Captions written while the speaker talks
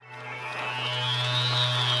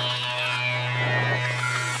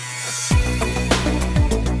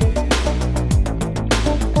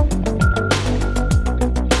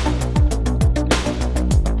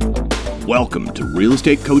Welcome to Real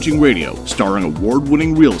Estate Coaching Radio, starring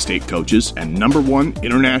award-winning real estate coaches and #1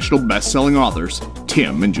 international best-selling authors,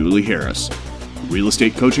 Tim and Julie Harris. Real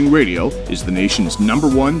Estate Coaching Radio is the nation's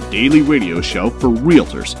 #1 daily radio show for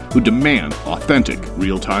realtors who demand authentic,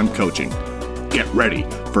 real-time coaching. Get ready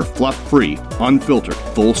for fluff-free, unfiltered,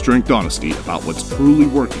 full-strength honesty about what's truly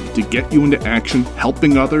working to get you into action,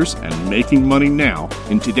 helping others, and making money now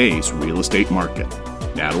in today's real estate market.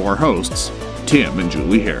 Now to our hosts, Tim and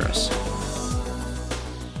Julie Harris.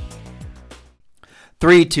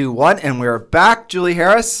 3, 2, 1, and we're back. Julie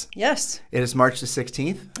Harris. Yes. It is March the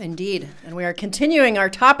 16th. Indeed. And we are continuing our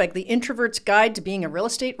topic, the Introvert's Guide to Being a Real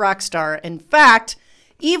Estate Rock Star. In fact,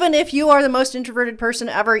 even if you are the most introverted person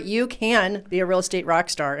ever, you can be a real estate rock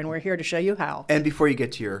star, and we're here to show you how. And before you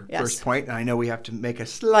get to your first point, and I know we have to make a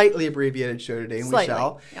slightly abbreviated show today, and we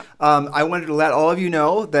shall. Yep. I wanted to let all of you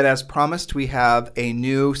know that, as promised, we have a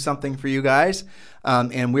new something for you guys.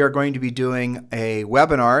 And we are going to be doing a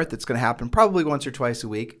webinar that's going to happen probably once or twice a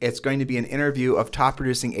week. It's going to be an interview of top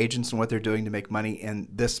producing agents and what they're doing to make money in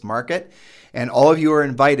this market. And all of you are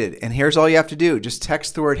invited. And here's all you have to do. Just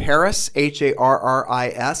text the word Harris,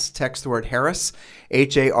 Harris. Text the word Harris,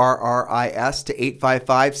 Harris to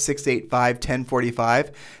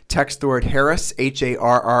 855-685-1045. Text the word Harris,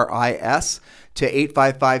 Harris to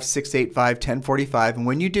 855-685-1045. And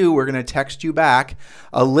when you do, we're going to text you back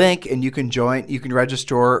a link, and you can join. You can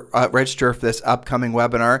register for this upcoming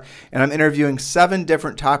webinar. And I'm interviewing 7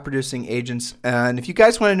 different top producing agents. And if you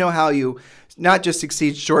guys want to know how you not just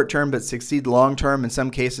succeed short term, but succeed long term, in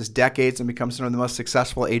some cases decades, and become some of the most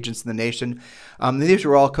successful agents in the nation, these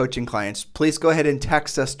are all coaching clients. Please go ahead and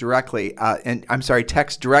text us directly.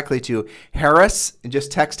 Text directly to Harris, and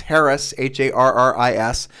just text Harris,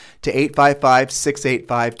 Harris, to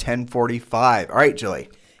 855-685-1045. All right, Julie.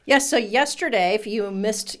 Yes, so yesterday, if you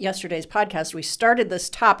missed yesterday's podcast, we started this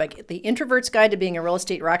topic, the Introvert's Guide to Being a Real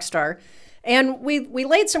Estate Rock Star. And we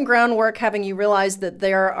laid some groundwork having you realize that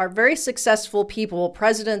there are very successful people,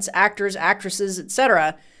 presidents, actors, actresses,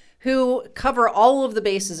 etc., who cover all of the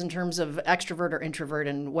bases in terms of extrovert or introvert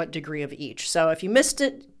and what degree of each. So if you missed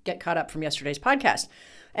it, get caught up from yesterday's podcast.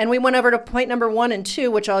 And we went over to point number 1 and 2,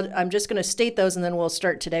 which I'm just going to state those, and then we'll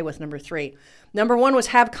start today with number 3. Number 1 was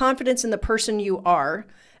have confidence in the person you are.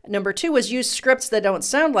 Number 2 was use scripts that don't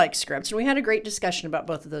sound like scripts. And we had a great discussion about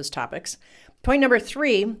both of those topics. Point number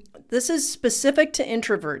 3, this is specific to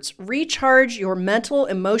introverts. Recharge your mental,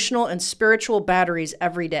 emotional, and spiritual batteries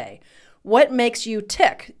every day. What makes you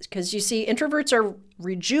tick? Because you see, introverts are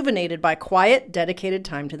rejuvenated by quiet, dedicated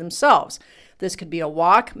time to themselves. This could be a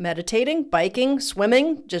walk, meditating, biking,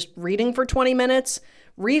 swimming, just reading for 20 minutes.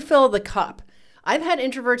 Refill the cup. I've had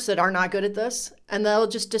introverts that are not good at this, and they'll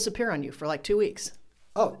just disappear on you for like 2 weeks.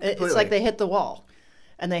 Oh, completely. It's like they hit the wall,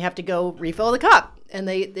 and they have to go refill the cup. And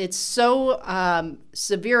it's so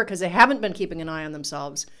severe because they haven't been keeping an eye on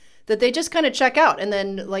themselves that they just kind of check out. And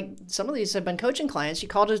then, like, some of these have been coaching clients. You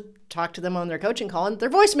call to talk to them on their coaching call, and their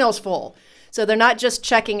voicemail's full. So they're not just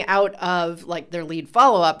checking out of, like, their lead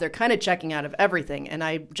follow-up. They're kind of checking out of everything. And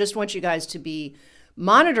I just want you guys to be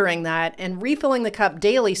monitoring that and refilling the cup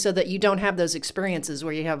daily so that you don't have those experiences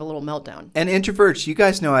where you have a little meltdown. And introverts, you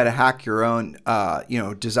guys know how to hack your own,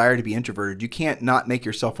 desire to be introverted. You can't not make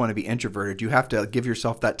yourself want to be introverted. You have to give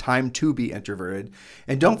yourself that time to be introverted,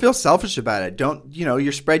 and don't feel selfish about it.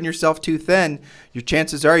 You're spreading yourself too thin. Your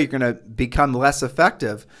chances are you're going to become less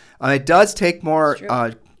effective. It does take more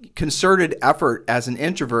concerted effort as an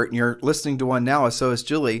introvert, and you're listening to one now, so is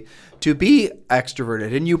Julie, to be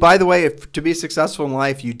extroverted. And you, by the way, to be successful in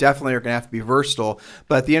life, you definitely are going to have to be versatile.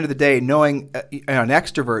 But at the end of the day, knowing an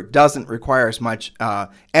extrovert doesn't require as much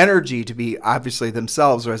energy to be obviously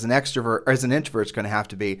themselves, or as an extrovert or as an introvert is going to have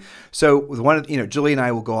to be. So with Julie and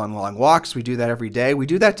I will go on long walks. We do that every day. We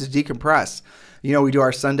do that to decompress. We do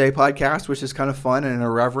our Sunday podcast, which is kind of fun and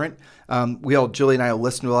irreverent. Julie and I will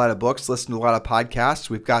listen to a lot of books, listen to a lot of podcasts.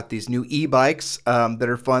 We've got these new e-bikes that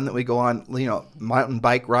are fun that we go on, mountain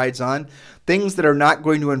bike rides on. Things that are not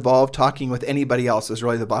going to involve talking with anybody else is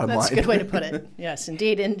really the bottom line. That's a good way to put it. Yes,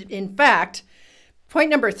 indeed. And in fact, point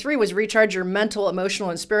number 3 was recharge your mental, emotional,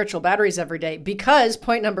 and spiritual batteries every day, because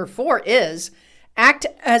point number 4 is act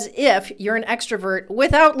as if you're an extrovert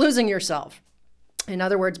without losing yourself. In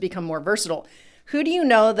other words, become more versatile. Who do you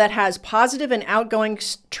know that has positive and outgoing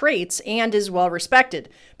traits and is well respected?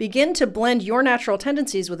 Begin to blend your natural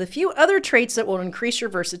tendencies with a few other traits that will increase your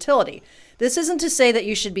versatility. This isn't to say that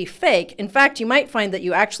you should be fake. In fact, you might find that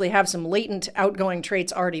you actually have some latent outgoing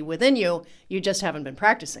traits already within you. You just haven't been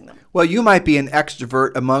practicing them. Well, you might be an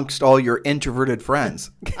extrovert amongst all your introverted friends.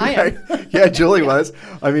 I am. Yeah, Julie was.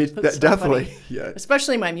 I mean, That's so definitely. funny. Yeah.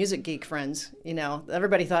 Especially my music geek friends.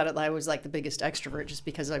 Everybody thought I was like the biggest extrovert just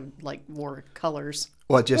because I like wore colors.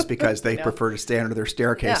 Well, just because they prefer to stay under their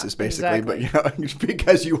staircases, Yeah, basically. exactly. But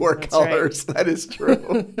because you wore colors, right. that is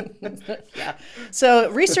true. Yeah. So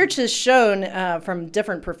research has shown from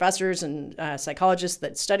different professors and psychologists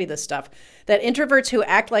that study this stuff that introverts who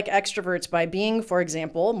act like extroverts by being, for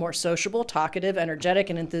example, more sociable, talkative, energetic,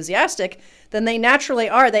 and enthusiastic than they naturally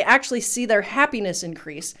are, they actually see their happiness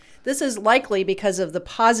increase. This is likely because of the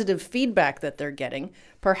positive feedback that they're getting,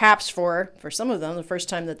 perhaps for some of them, the first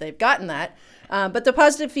time that they've gotten that. But the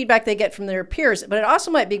positive feedback they get from their peers. But it also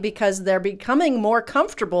might be because they're becoming more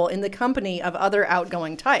comfortable in the company of other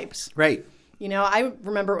outgoing types. Right. I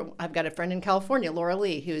remember I've got a friend in California, Laura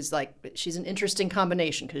Lee, who's she's an interesting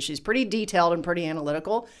combination because she's pretty detailed and pretty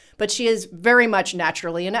analytical, but she is very much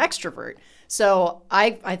naturally an extrovert. So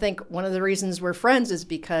I think one of the reasons we're friends is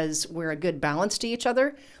because we're a good balance to each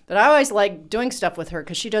other. But I always like doing stuff with her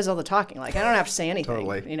because she does all the talking. Like, I don't have to say anything.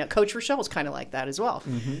 Totally. Coach Rochelle's kind of like that as well.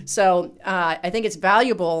 Mm-hmm. So I think it's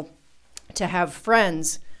valuable to have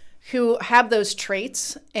friends who have those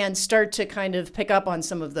traits and start to kind of pick up on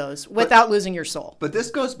some of those without losing your soul. But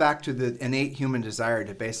this goes back to the innate human desire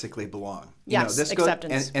to basically belong. Yes,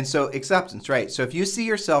 acceptance. And so acceptance, right. So if you see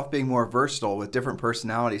yourself being more versatile with different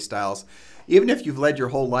personality styles, even if you've led your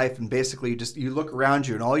whole life and basically you look around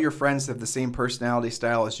you and all your friends have the same personality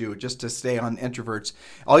style as you, just to stay on introverts,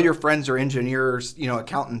 all your friends are engineers,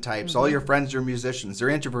 accountant types, all your friends are musicians, they're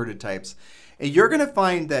introverted types. And you're going to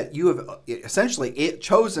find that you have essentially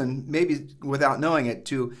chosen, maybe without knowing it,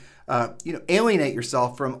 to alienate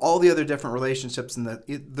yourself from all the other different relationships and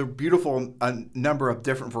the beautiful number of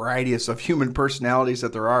different varieties of human personalities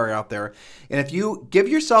that there are out there. And if you give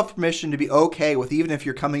yourself permission to be okay with, even if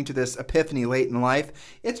you're coming to this epiphany late in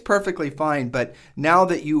life, it's perfectly fine. But now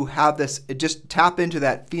that you have this, just tap into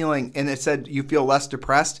that feeling. And it said you feel less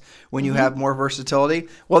depressed when you have more versatility.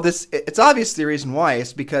 Well, it's obvious the reason why.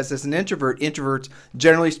 It's because as an introverts,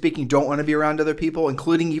 generally speaking, don't want to be around other people,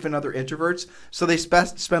 including even other introverts. So they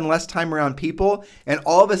spend less time around people, and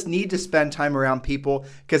all of us need to spend time around people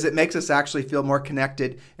because it makes us actually feel more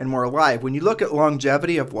connected and more alive. When you look at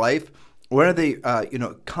longevity of life, one of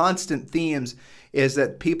the constant themes is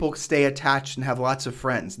that people stay attached and have lots of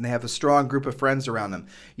friends, and they have a strong group of friends around them.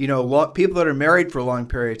 People that are married for a long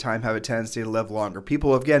period of time have a tendency to live longer.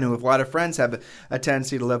 People, again, who have a lot of friends have a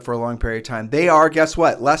tendency to live for a long period of time. They are, guess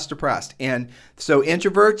what, less depressed. And so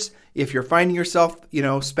introverts, if you're finding yourself,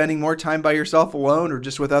 spending more time by yourself alone or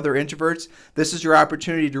just with other introverts, this is your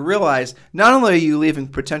opportunity to realize not only are you leaving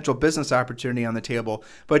potential business opportunity on the table,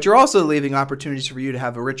 but you're also leaving opportunities for you to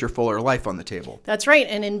have a richer, fuller life on the table. That's right.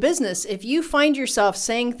 And in business, if you find yourself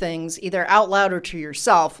saying things either out loud or to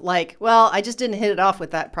yourself, like, well, I just didn't hit it off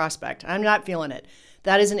with that prospect, I'm not feeling it,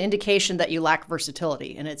 that is an indication that you lack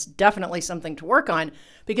versatility. And it's definitely something to work on,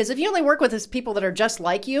 because if you only work with people that are just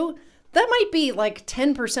like you, that might be like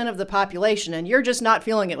 10% of the population, and you're just not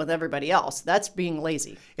feeling it with everybody else. That's being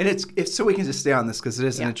lazy. And it's so we can just stay on this because it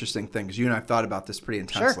is an interesting thing, because you and I have thought about this pretty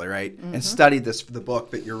intensely, right? Mm-hmm. And studied this for the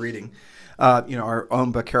book that you're reading, our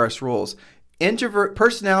own book, Harris Rules. Introvert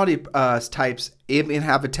personality types even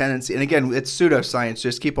have a tendency, and again, it's pseudoscience,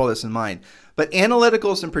 just keep all this in mind, but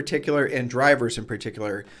analyticals in particular and drivers in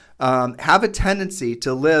particular have a tendency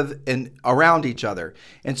to live around each other.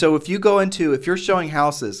 And so if you're showing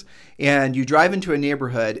houses and you drive into a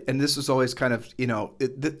neighborhood, and this is always kind of,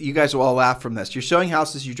 you guys will all laugh from this. You're showing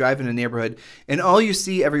houses, you drive in a neighborhood, and all you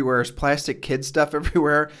see everywhere is plastic kid stuff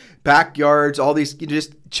everywhere, backyards, all these,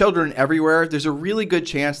 just children everywhere. There's a really good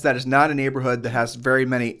chance that is not a neighborhood that has very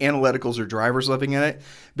many analyticals or drivers living in it,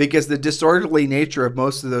 because the disorderly nature of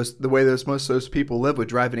most of those, the way most of those people live, would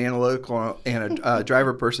drive an analytical and a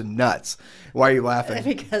driver person nuts. Why are you laughing?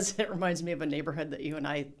 Because it reminds me of a neighborhood that you and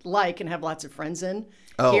I like and have lots of friends in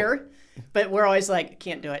here, but we're always like,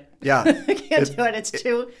 can't do it. Yeah. Can't do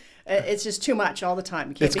it. It's just too much all the time.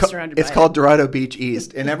 You can't be surrounded by it. It's called Dorado Beach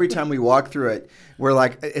East. And every time we walk through it, we're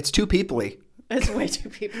like, it's too people-y. It's way too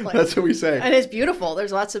people-y. That's what we say. And it's beautiful.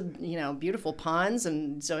 There's lots of, beautiful ponds,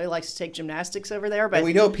 and Zoe likes to take gymnastics over there. But and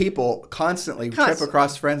we know people constantly trip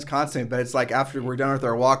across friends constantly, but it's like after we're done with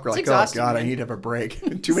our walk, we're like, oh God, I need to have a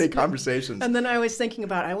break. Too many conversations. And then I was thinking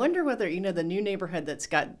about, I wonder whether, the new neighborhood that's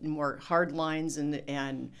got more hard lines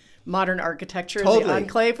and modern architecture in Totally. the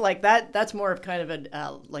enclave. Like that's more of kind of an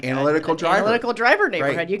Analytical driver. analytical driver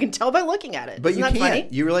neighborhood. Right. You can tell by looking at it. But Isn't you that can. funny?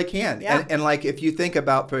 You really can. Yeah. And like if you think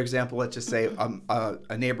about, for example, let's just say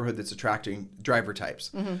a neighborhood that's attracting driver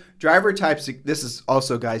types. Driver types. This is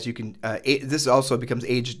also, guys. You can. This also becomes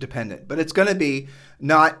age dependent, but it's going to be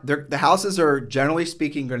not. The houses are generally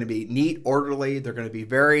speaking going to be neat, orderly. They're going to be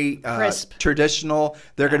very crisp, traditional.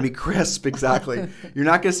 They're going to be crisp. Exactly. You're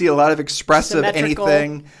not going to see a lot of expressive Symmetrical.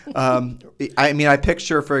 anything. I mean, I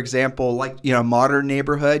picture, for example, like, modern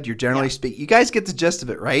neighborhood. You're generally speaking, you guys get the gist of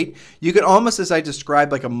it, right? You can almost, as I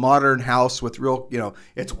described, like a modern house with real,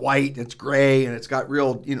 it's white, it's gray, and it's got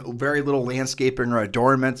real, very little landscaping or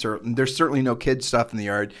adornments, or there's certainly no kid stuff in the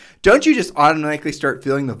yard. Don't you just automatically start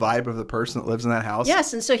feeling the vibe of the person that lives in that house?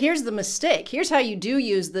 Yes, and so here's the mistake. Here's how you do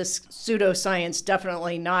use this pseudoscience,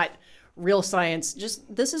 definitely not real science.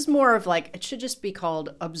 Just this is more of like, it should just be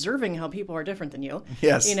called observing how people are different than you.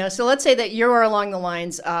 Yes. So let's say that you are along the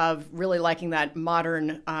lines of really liking that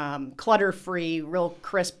modern, clutter-free, real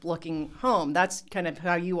crisp-looking home. That's kind of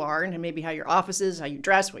how you are, and maybe how your office is, how you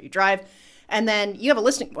dress, what you drive. And then you have a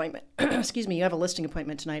listing appointment. Excuse me. You have a listing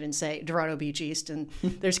appointment tonight in, say, Dorado Beach East, and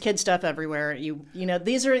there's kid stuff everywhere.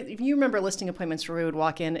 These are. If you remember listing appointments where we would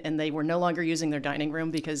walk in and they were no longer using their dining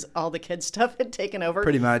room because all the kid stuff had taken over.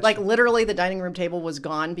 Pretty much. Like literally, the dining room table was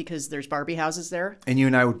gone because there's Barbie houses there. And you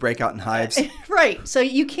and I would break out in hives. Right. So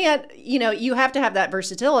you can't. You have to have that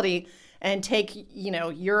versatility and take,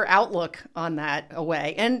 your outlook on that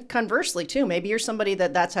away. And conversely, too, maybe you're somebody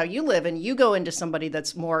that's how you live, and you go into somebody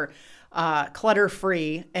that's more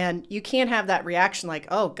clutter-free, and you can't have that reaction like,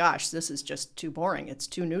 oh gosh, this is just too boring. It's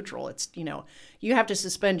too neutral. It's, you have to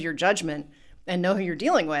suspend your judgment and know who you're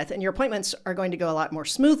dealing with, and your appointments are going to go a lot more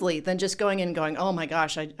smoothly than just going in and going, oh my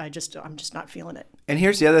gosh, I'm just not feeling it. And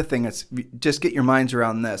here's the other thing. It's just get your minds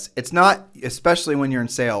around this. It's not, especially when you're in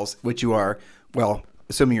sales, which you are, well,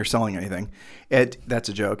 assuming you're selling anything, that's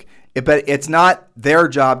a joke. But it's not their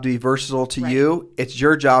job to be versatile to you. It's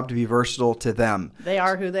your job to be versatile to them. They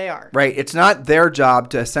are who they are. Right. It's not their job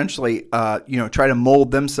to essentially, try to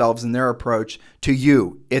mold themselves in their approach to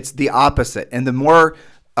you. It's the opposite. And the more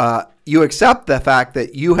you accept the fact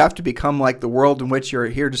that you have to become like the world in which you're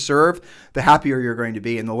here to serve, the happier you're going to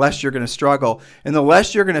be, and the less you're going to struggle, and the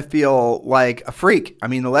less you're going to feel like a freak. I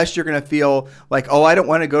mean, the less you're going to feel like, oh, I don't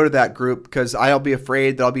want to go to that group because I'll be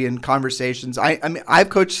afraid that I'll be in conversations. I mean, I've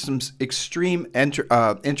coached some extreme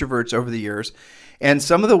introverts over the years, and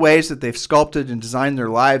some of the ways that they've sculpted and designed their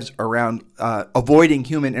lives around avoiding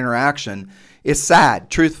human interaction is sad.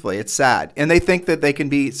 Truthfully, it's sad. And they think that they can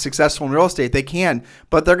be successful in real estate. They can,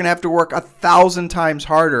 but they're going to have to work 1,000 times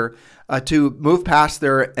harder to move past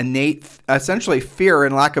their innate, essentially, fear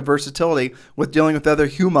and lack of versatility with dealing with other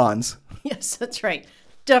humans. Yes, that's right.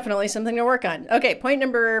 Definitely something to work on. Okay, point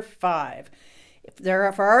number 5.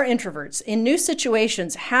 For our introverts, in new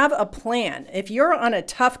situations, have a plan. If you're on a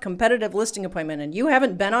tough competitive listing appointment and you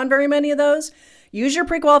haven't been on very many of those, use your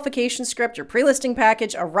pre-qualification script, your pre-listing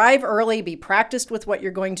package, arrive early, be practiced with what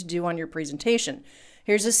you're going to do on your presentation.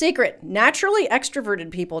 Here's a secret. Naturally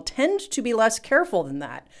extroverted people tend to be less careful than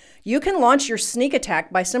that. You can launch your sneak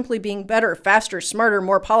attack by simply being better, faster, smarter,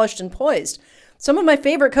 more polished, and poised. Some of my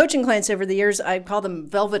favorite coaching clients over the years, I call them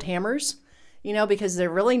velvet hammers. Because they're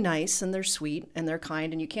really nice and they're sweet and they're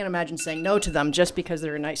kind, and you can't imagine saying no to them just because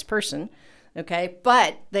they're a nice person, okay?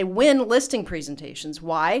 But they win listing presentations.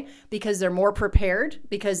 Why? Because they're more prepared,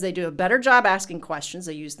 because they do a better job asking questions.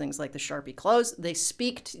 They use things like the Sharpie close.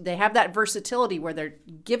 They have that versatility where they're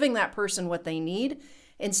giving that person what they need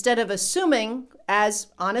instead of assuming, as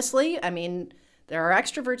honestly, there are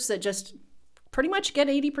extroverts that just pretty much get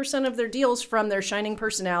 80% of their deals from their shining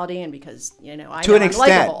personality, and because I'm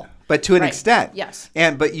likable. But to an extent, yes.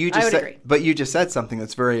 But you just said something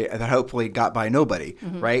that hopefully got by nobody,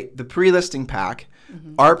 right? The pre-listing pack,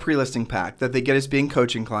 our pre-listing pack that they get as being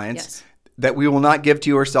coaching clients. Yes. That we will not give to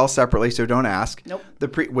you or sell separately, so don't ask. Nope.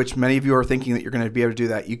 Which many of you are thinking that you're going to be able to do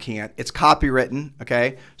that. You can't. It's copywritten,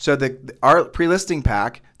 okay? So our pre-listing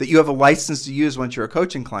pack that you have a license to use once you're a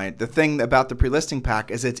coaching client, the thing about the pre-listing pack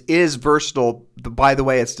is it is versatile by the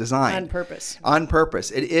way it's designed. On purpose. On purpose.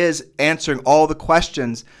 It is answering all the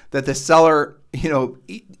questions that the seller,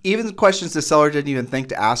 even the questions the seller didn't even think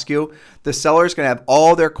to ask you, the seller is going to have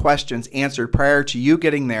all their questions answered prior to you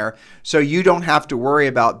getting there, so you don't have to worry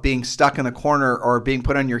about being stuck in a corner or being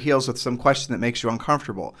put on your heels with some question that makes you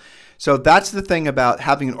uncomfortable. So that's the thing about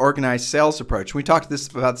having an organized sales approach. We talked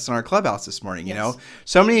about this in our clubhouse this morning. Yes.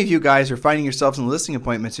 So many of you guys are finding yourselves in listing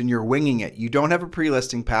appointments and you're winging it. You don't have a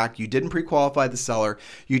pre-listing pack. You didn't pre-qualify the seller.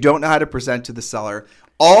 You don't know how to present to the seller.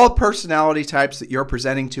 All personality types that you're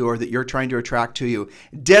presenting to or that you're trying to attract to you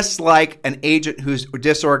dislike an agent who's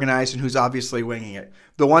disorganized and who's obviously winging it.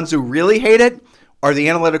 The ones who really hate it are the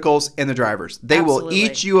analyticals and the drivers. They will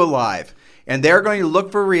eat you alive. And they're going to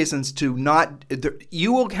look for reasons to not –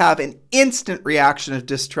 you will have an instant reaction of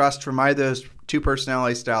distrust from either of those two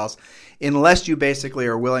personality styles unless you basically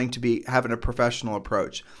are willing to be having a professional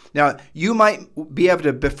approach. Now, you might be able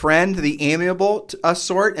to befriend the amiable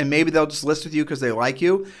sort, and maybe they'll just list with you because they like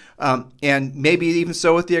you, and maybe even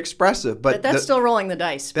so with the expressive. But that's still rolling the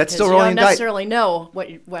dice. That's still rolling the dice. You don't necessarily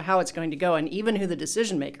know how it's going to go and even who the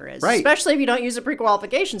decision maker is, right. Especially if you don't use a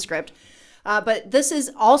pre-qualification script. But this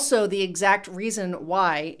is also the exact reason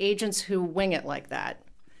why agents who wing it like that,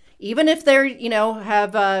 even if they're,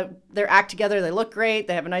 have their act together, they look great,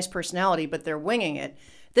 they have a nice personality, but they're winging it.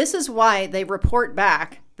 This is why they report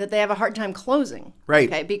back that they have a hard time closing. Right.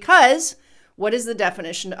 Okay. Because what is the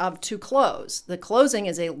definition of to close? The closing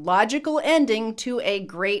is a logical ending to a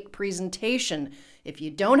great presentation. If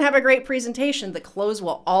you don't have a great presentation, the close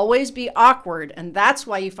will always be awkward. And that's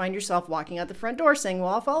why you find yourself walking out the front door saying,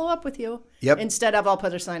 well, I'll follow up with you. Yep. Instead of I'll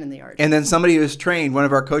put a sign in the yard. And then somebody who's trained, one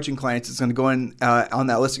of our coaching clients, is going to go in on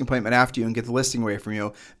that listing appointment after you and get the listing away from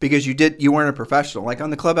you because you weren't a professional. Like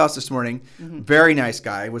on the clubhouse this morning, very nice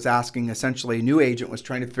guy was asking, essentially a new agent was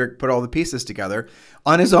trying to put all the pieces together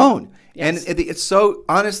on his own. Yes. And it's so,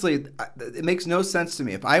 honestly, it makes no sense to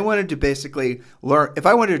me. If I wanted to basically learn, if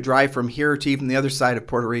I wanted to drive from here to even the other side of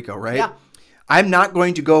Puerto Rico, right? Yeah. I'm not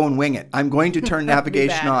going to go and wing it. I'm going to turn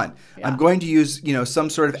navigation on. Yeah. I'm going to use, some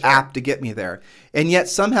sort of app to get me there. And yet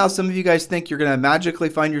somehow some of you guys think you're going to magically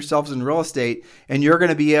find yourselves in real estate and you're going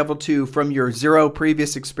to be able to, from your zero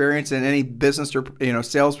previous experience in any business or,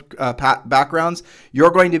 sales backgrounds,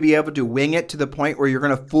 you're going to be able to wing it to the point where you're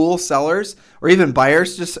going to fool sellers or even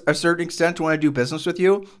buyers to a certain extent to want to do business with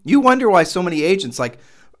you. You wonder why so many agents, like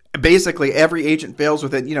basically every agent fails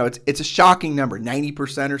with it. It's a shocking number,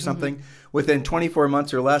 90% or something within 24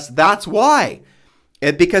 months or less. That's why.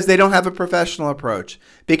 Because they don't have a professional approach.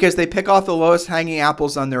 Because they pick off the lowest hanging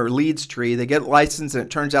apples on their leads tree. They get licensed and it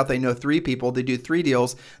turns out they know 3 people. They do 3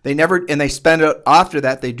 deals. They spend it after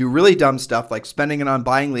that. They do really dumb stuff like spending it on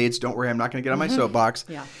buying leads. Don't worry, I'm not going to get on my soapbox.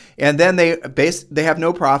 Yeah. And then they have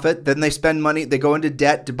no profit. Then they spend money. They go into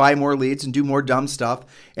debt to buy more leads and do more dumb stuff.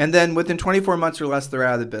 And then within 24 months or less, they're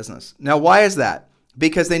out of the business. Now, why is that?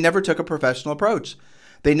 Because they never took a professional approach.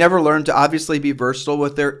 They never learned to obviously be versatile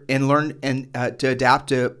and learn and to adapt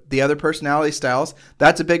to the other personality styles.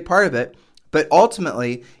 That's a big part of it. But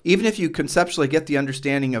ultimately, even if you conceptually get the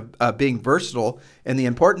understanding of being versatile and the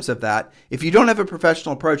importance of that, if you don't have a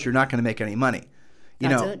professional approach, you're not going to make any money.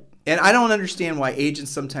 That's it. And I don't understand why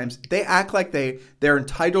agents sometimes they act like they're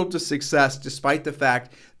entitled to success despite the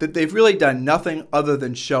fact that they've really done nothing other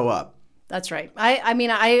than show up. That's right.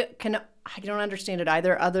 I don't understand it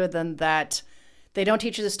either, other than that. They don't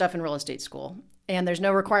teach you this stuff in real estate school, and there's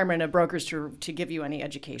no requirement of brokers to give you any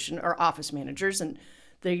education or office managers, and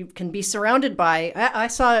they can be surrounded by.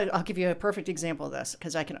 I'll give you a perfect example of this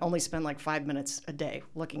because I can only spend like 5 minutes a day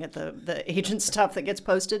looking at the agent stuff that gets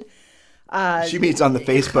posted. She meets on the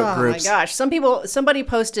Facebook groups. Oh my gosh, somebody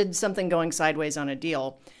posted something going sideways on a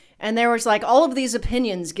deal. And there was like all of these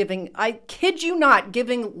opinions I kid you not,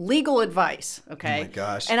 giving legal advice. Okay. Oh my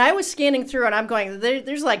gosh. And I was scanning through and I'm going,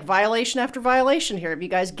 there's like violation after violation here of you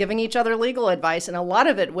guys giving each other legal advice. And a lot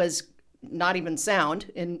of it was not even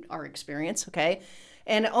sound in our experience. Okay.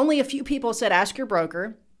 And only a few people said, ask your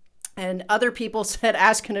broker. And other people said,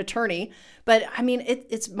 ask an attorney. But I mean,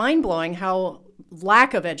 it's mind blowing how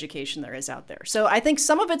lack of education there is out there. So I think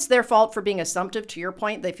some of it's their fault for being assumptive. To your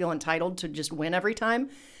point, they feel entitled to just win every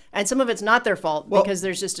time. And some of it's not their fault because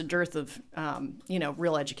there's just a dearth of,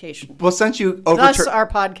 real education. Well, since you thus our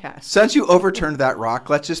podcast. Since you overturned that rock,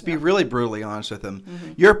 let's just be really brutally honest with them.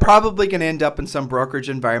 Mm-hmm. You're probably going to end up in some brokerage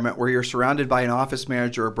environment where you're surrounded by an office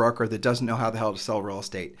manager or broker that doesn't know how the hell to sell real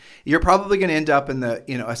estate. You're probably going to end up in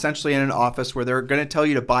essentially in an office where they're going to tell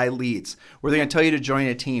you to buy leads, where they're going to tell you to join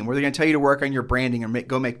a team, where they're going to tell you to work on your branding and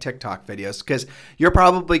go make TikTok videos, because you're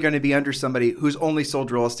probably going to be under somebody who's only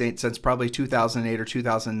sold real estate since probably 2008 or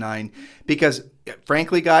 2009. Because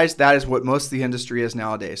frankly, guys, that is what most of the industry is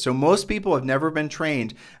nowadays. So most people have never been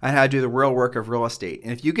trained on how to do the real work of real estate.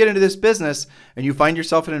 And if you get into this business and you find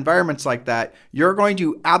yourself in environments like that, you're going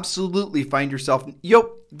to absolutely find yourself,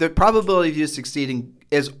 the probability of you succeeding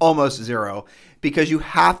is almost zero, because you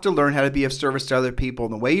have to learn how to be of service to other people.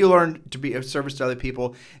 And the way you learn to be of service to other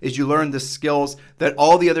people is you learn the skills that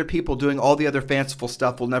all the other people doing all the other fanciful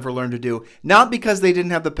stuff will never learn to do. Not because they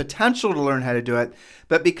didn't have the potential to learn how to do it,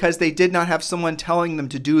 but because they did not have someone telling them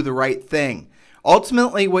to do the right thing.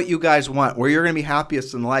 Ultimately, what you guys want, where you're going to be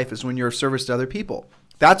happiest in life, is when you're of service to other people.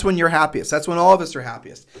 That's when you're happiest. That's when all of us are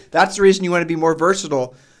happiest. That's the reason you want to be more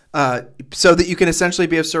versatile, so that you can essentially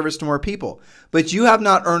be of service to more people. But you have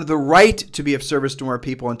not earned the right to be of service to more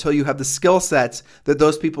people until you have the skill sets that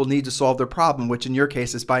those people need to solve their problem, which in your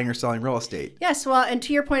case is buying or selling real estate. Yes, well, and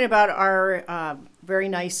to your point about our very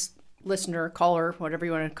nice listener, caller, whatever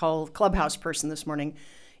you want to call Clubhouse person this morning,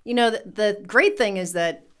 the great thing is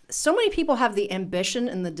that so many people have the ambition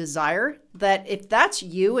and the desire that if that's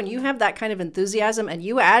you and you have that kind of enthusiasm and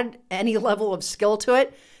you add any level of skill to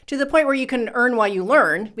it, to the point where you can earn while you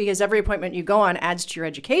learn, because every appointment you go on adds to your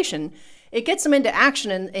education, it gets them into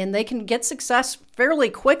action and they can get success fairly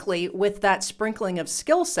quickly with that sprinkling of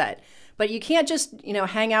skill set. But you can't just,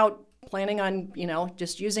 hang out planning on,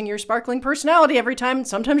 just using your sparkling personality every time.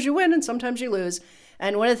 Sometimes you win and sometimes you lose.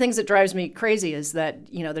 And one of the things that drives me crazy is that,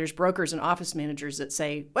 there's brokers and office managers that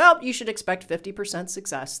say, well, you should expect 50%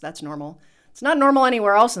 success. That's normal. It's not normal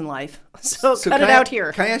anywhere else in life. So cut it out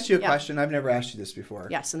here. Can I ask you a question? I've never asked you this before.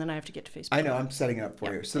 Yes, and then I have to get to Facebook. I know, I'm setting it up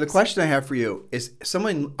for you. So the question I have for you is this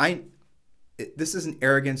isn't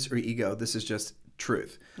arrogance or ego. This is just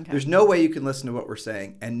truth. Okay. There's no way you can listen to what we're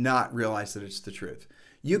saying and not realize that it's the truth.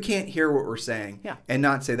 You can't hear what we're saying and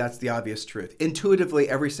not say that's the obvious truth. Intuitively,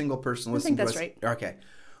 every single person listening to us. I think that's right. Okay.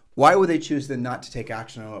 Why would they choose then not to take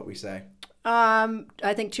action on what we say?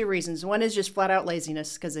 I think two reasons. One is just flat out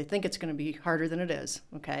laziness because they think it's going to be harder than it is.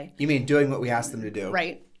 Okay. You mean doing what we ask them to do?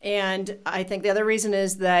 Right. And I think the other reason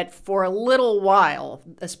is that for a little while,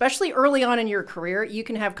 especially early on in your career, you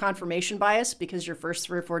can have confirmation bias because your first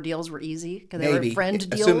 3 or 4 deals were easy because they were friend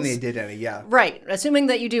deals. Assuming they did any, yeah. Right. Assuming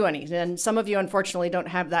that you do any. And some of you, unfortunately, don't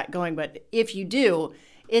have that going. But if you do,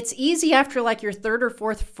 it's easy after like your 3rd or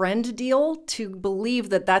 4th friend deal to believe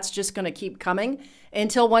that that's just going to keep coming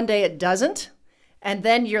until one day it doesn't. And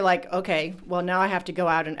then you're like, okay, well, now I have to go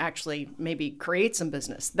out and actually maybe create some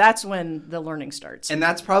business. That's when the learning starts. And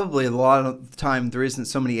that's probably a lot of the time the reason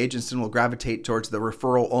so many agents will gravitate towards the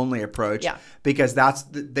referral only approach. Yeah. Because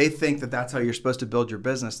they think that that's how you're supposed to build your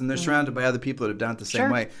business. And they're surrounded by other people that have done it the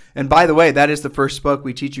same way. And by the way, that is the first spoke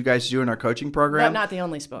we teach you guys to do in our coaching program. Not the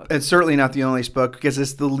only spoke. It's certainly not the only spoke because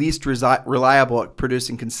it's the least reliable at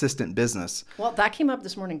producing consistent business. Well, that came up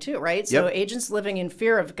this morning too, right? So agents living in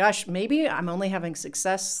fear of, gosh, maybe I'm only having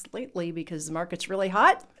success lately because the market's really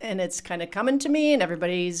hot and it's kind of coming to me and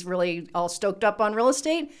everybody's really all stoked up on real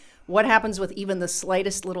estate. What happens with even the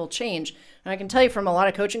slightest little change? And I can tell you from a lot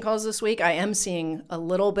of coaching calls this week, I am seeing a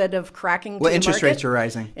little bit of cracking to the interest market. Rates are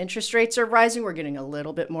rising. Interest rates are rising. We're getting a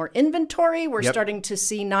little bit more inventory. We're starting to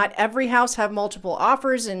see not every house have multiple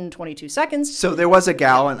offers in 22 seconds. So there was a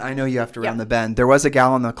gal, and I know you have to round the bend. There was a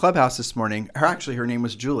gal in the clubhouse this morning. Her name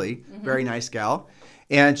was Julie. Very nice gal.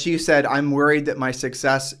 And she said, I'm worried that my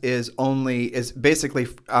success is basically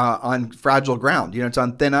on fragile ground. It's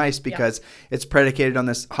on thin ice because it's predicated on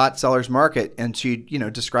this hot seller's market. And she,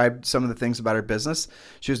 described some of the things about her business.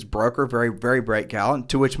 She was a broker, very, very bright gal. And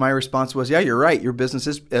to which my response was, yeah, you're right. Your business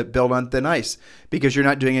is built on thin ice because you're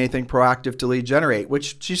not doing anything proactive to lead generate,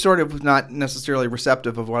 which she sort of was not necessarily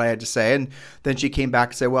receptive of what I had to say. And then she came back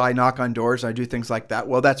and said, well, I knock on doors. I do things like that.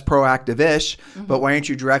 Well, that's proactive-ish. But why aren't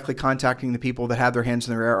you directly contacting the people that have their hands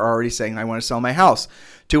in their air are already saying, I want to sell my house?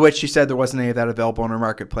 To which she said there wasn't any of that available in her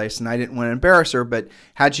marketplace. And I didn't want to embarrass her, but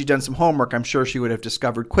had she done some homework, I'm sure she would have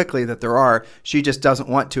discovered quickly that there are. She just doesn't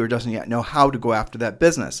want to or doesn't yet know how to go after that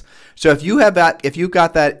business. So if you've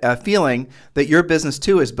got that feeling that your business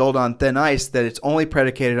too is built on thin ice, that it's only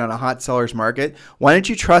predicated on a hot seller's market, why don't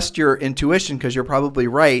you trust your intuition because you're probably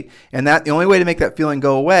right. And that the only way to make that feeling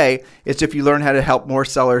go away is if you learn how to help more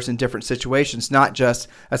sellers in different situations, not just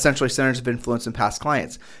essentially centers of influence and past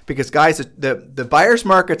clients. Because guys, the buyer's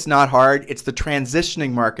market's not hard. It's the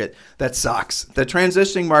transitioning market that sucks. The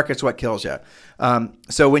transitioning market's what kills you.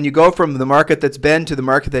 So when you go from the market that's been to the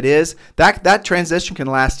market that is, that transition can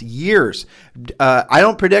last years. I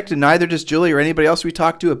don't predict, and neither does Julie or anybody else we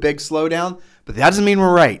talk to, a big slowdown. But that doesn't mean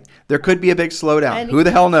we're right. There could be a big slowdown. And who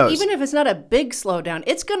the hell knows? Even if it's not a big slowdown,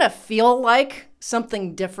 it's going to feel like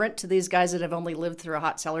something different to these guys that have only lived through a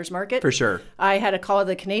hot seller's market. For sure. I had a call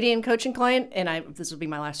with a Canadian coaching client, and this will be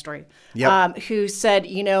my last story, who said,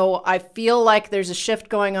 I feel like there's a shift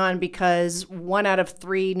going on because 1 out of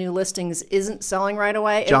 3 new listings isn't selling right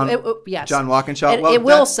away. Yes. John Walkinshaw. It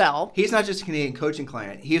will sell. He's not just a Canadian coaching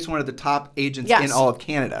client. He's one of the top agents in all of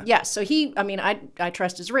Canada. Yes. So I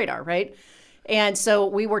trust his radar, right? And so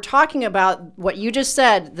we were talking about what you just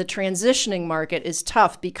said. The transitioning market is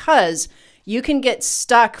tough because you can get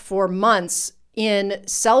stuck for months in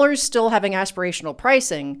sellers still having aspirational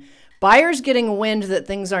pricing, Buyers getting wind that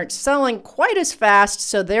things aren't selling quite as fast,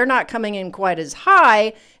 so they're not coming in quite as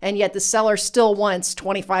high, and yet the seller still wants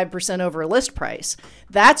 25% over list price.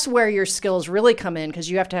 That's where your skills really come in, because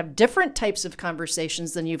you have to have different types of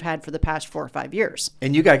conversations than you've had for the past 4 or 5 years.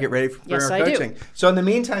 And you got to get ready for Yes, our I do. coaching. So in the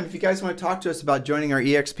meantime, if you guys want to talk to us about joining our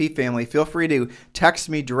EXP family, feel free to text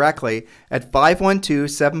me directly at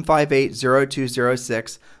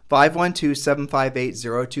 512-758-0206.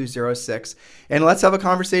 512-758-0206. And let's have a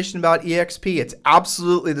conversation about EXP. It's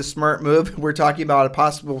absolutely the smart move. We're talking about a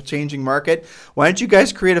possible changing market. Why don't you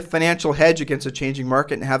guys create a financial hedge against a changing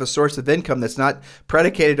market and have a source of income that's not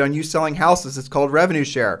predicated on you selling houses? It's called revenue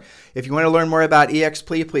share. If you want to learn more about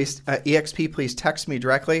EXP, please text me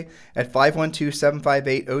directly at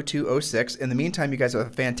 512-758-0206. In the meantime, you guys have a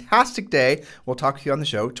fantastic day. We'll talk to you on the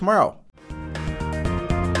show tomorrow.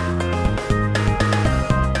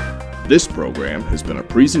 This program has been a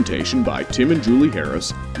presentation by Tim and Julie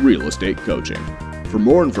Harris, Real Estate Coaching. For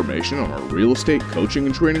more information on our real estate coaching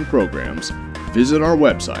and training programs, visit our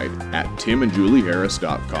website at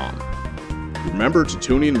timandjulieharris.com. Remember to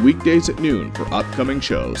tune in weekdays at noon for upcoming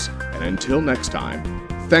shows, and until next time,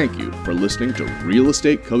 thank you for listening to Real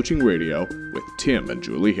Estate Coaching Radio with Tim and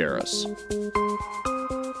Julie Harris.